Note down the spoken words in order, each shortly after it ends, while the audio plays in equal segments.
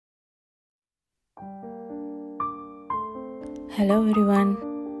Hello everyone,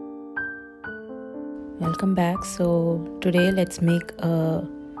 welcome back. So today let's make a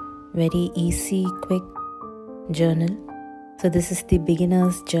very easy quick journal. So this is the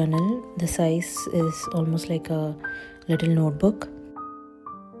beginner's journal. The size is almost like a little notebook.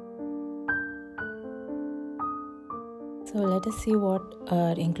 So let us see what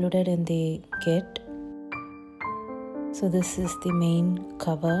are included in the kit. So this is the main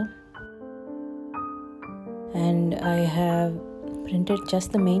cover, and I have printed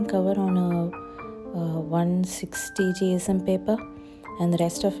just the main cover on a 160 GSM paper, and the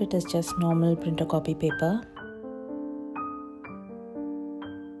rest of it is just normal printer copy paper.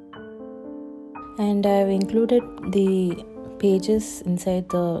 And I've included the pages inside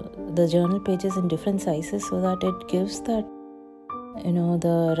the journal pages in different sizes so that it gives that,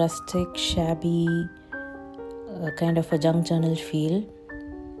 the rustic, shabby kind of a junk journal feel.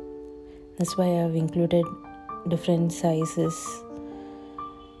 That's why I've included different sizes.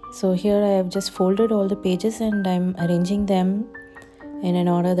 So here I have just folded all the pages and I'm arranging them in an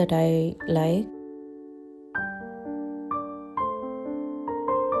order that I like.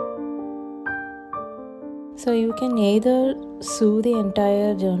 So you can either sew the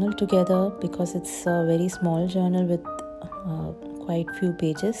entire journal together because it's a very small journal with quite few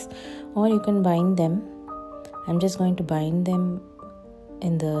pages, or you can bind them. I'm just going to bind them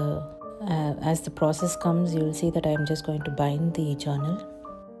in the as the process comes. You'll see that I'm just going to bind the journal.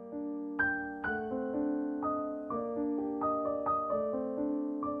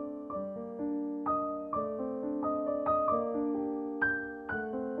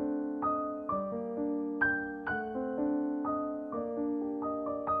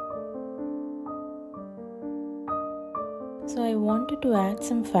 So I wanted to add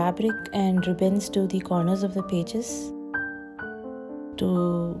some fabric and ribbons to the corners of the pages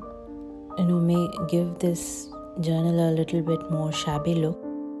to give this journal a little bit more shabby look.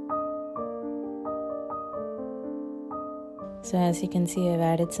 So as you can see, I've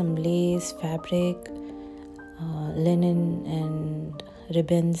added some lace, fabric, linen and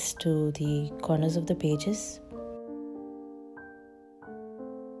ribbons to the corners of the pages.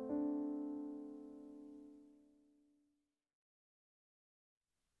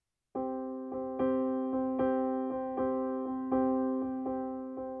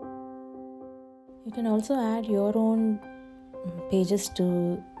 You can also add your own pages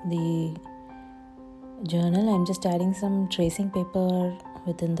to the journal. I'm just adding some tracing paper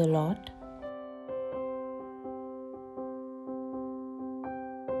within the lot.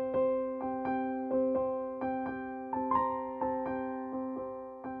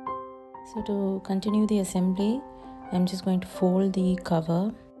 So to continue the assembly, I'm just going to fold the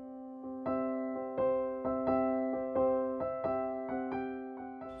cover .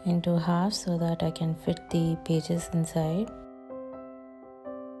 Into half so that I can fit the pages inside.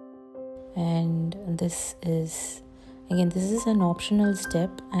 And this is an optional step.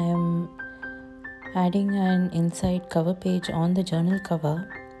 I am adding an inside cover page on the journal cover.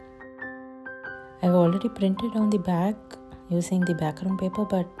 I've already printed on the back using the background paper,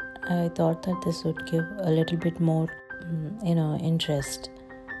 but I thought that this would give a little bit more interest.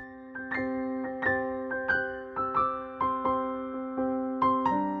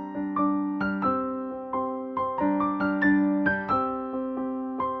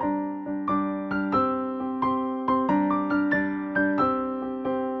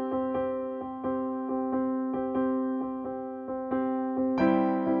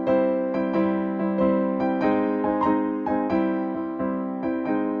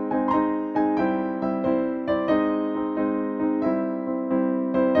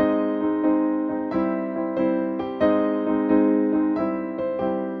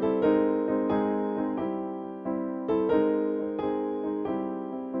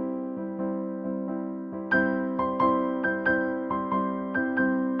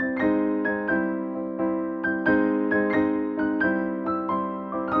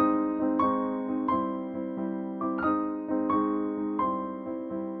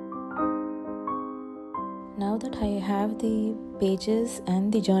 Now that I have the pages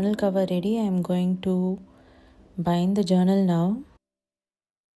and the journal cover ready, I'm going to bind the journal now.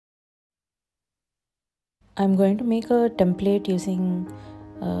 I'm going to make a template using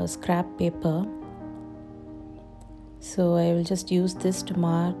scrap paper. So I will just use this to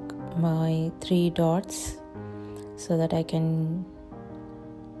mark my 3 dots so that I can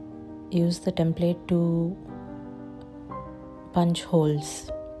use the template to punch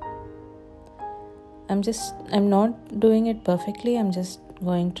holes. I'm not doing it perfectly. I'm just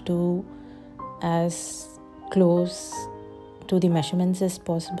going to do as close to the measurements as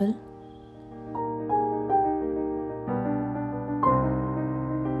possible.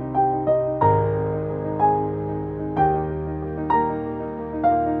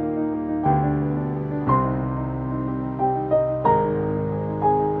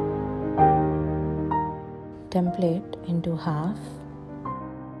 template into half,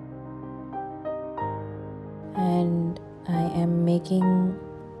 and I am making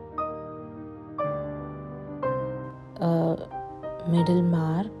a middle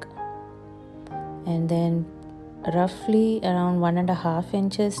mark, and then roughly around 1.5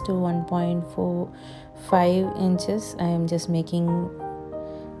 inches to 1.45 inches I am just making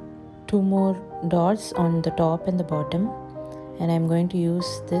 2 more dots on the top and the bottom, and I'm going to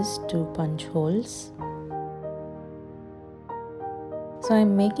use this to punch holes. So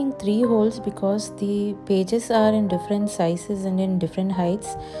I'm making 3 holes because the pages are in different sizes and in different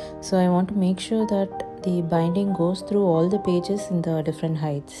heights, so I want to make sure that the binding goes through all the pages in the different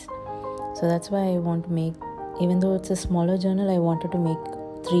heights. So that's why I want to make, even though it's a smaller journal, I wanted to make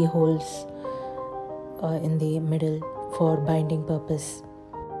 3 holes in the middle for binding purpose.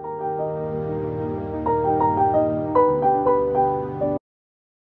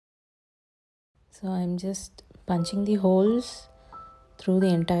 So I'm just punching the holes through the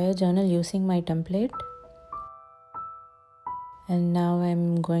entire journal using my template. And now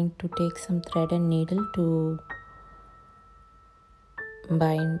I'm going to take some thread and needle to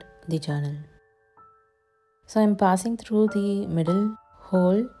bind the journal. So I'm passing through the middle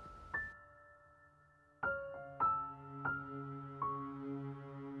hole,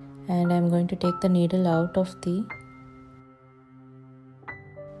 and I'm going to take the needle out of the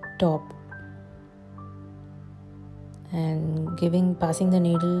top and passing the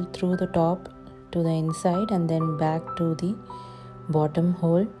needle through the top to the inside and then back to the bottom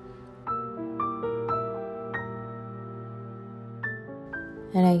hole.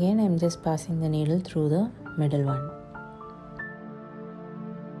 And again I'm just passing the needle through the middle one.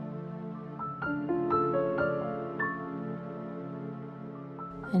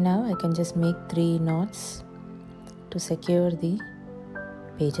 And now I can just make 3 knots to secure the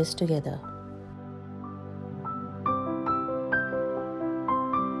pages together.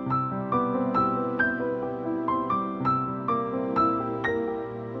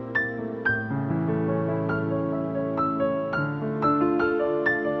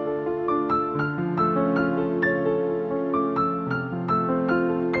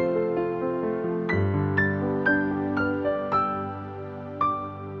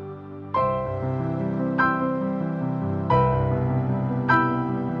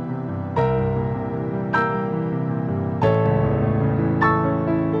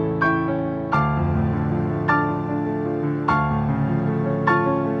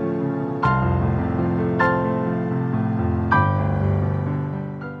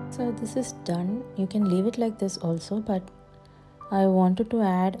 So this is done. You can leave it like this also, but I wanted to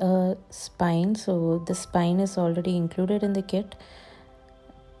add a spine, so the spine is already included in the kit.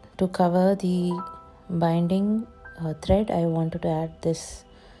 To cover the binding thread, I wanted to add this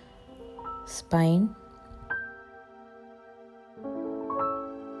spine,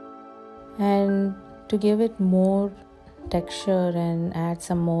 and to give it more texture and add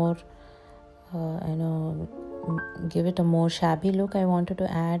some more give it a more shabby look, I wanted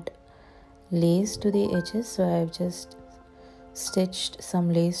to add lace to the edges. So I've just stitched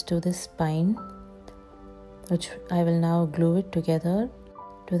some lace to the spine, which I will now glue it together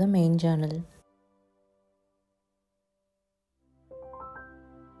to the main journal.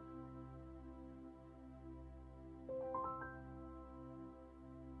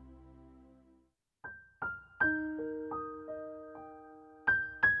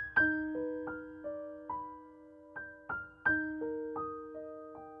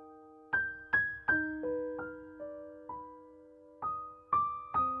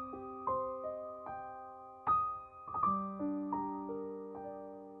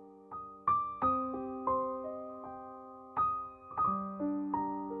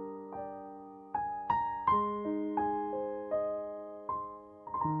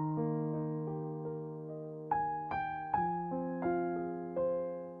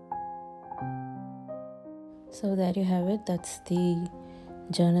 So there you have it. That's the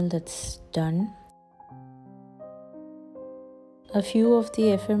journal that's done. A few of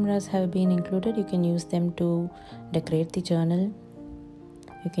the ephemeras have been included. You can use them to decorate the journal.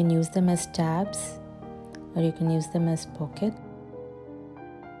 You can use them as tabs, or you can use them as pocket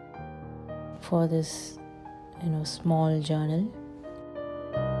for this small journal.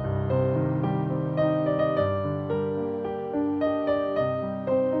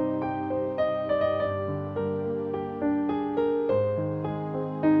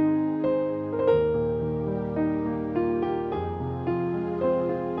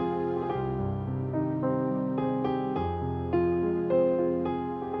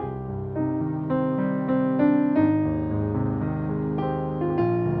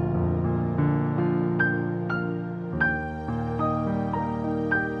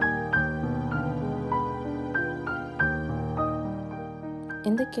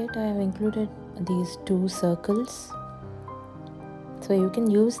 In the kit I have included these 2 circles, so you can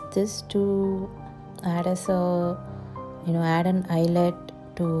use this to add as a add an eyelet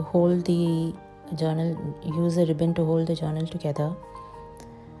to hold the journal, use a ribbon to hold the journal together.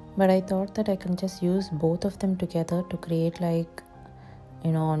 But I thought that I can just use both of them together to create like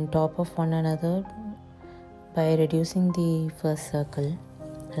on top of one another by reducing the first circle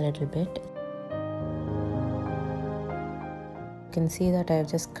a little bit. You can see that I've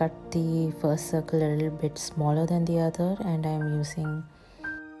just cut the first circle a little bit smaller than the other, and I'm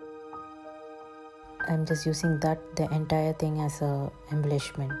just using the entire thing as a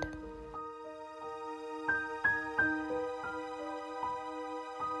embellishment.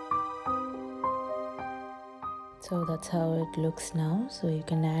 So that's how it looks now. So you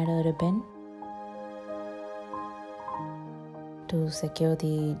can add a ribbon to secure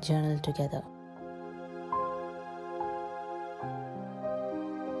the journal together.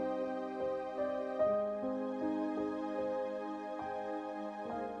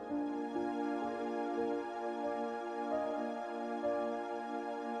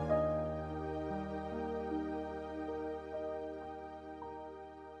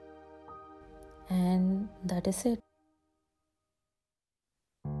 And that is it.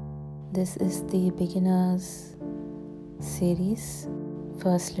 This is the beginners series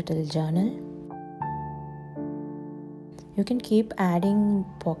first little journal. You can keep adding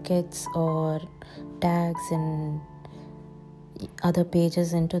pockets or tags and other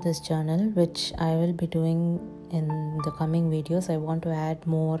pages into this journal, which I will be doing in the coming videos. I want to add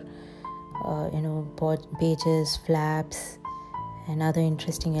more pages, flaps and other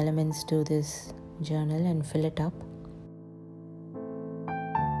interesting elements to this journal and fill it up.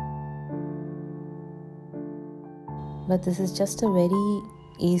 But this is just a very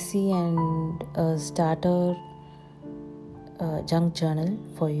easy and starter junk journal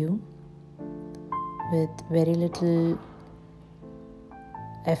for you with very little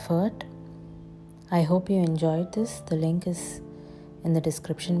effort. I hope you enjoyed this. The link is in the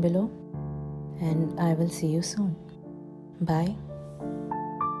description below, and I will see you soon. Bye.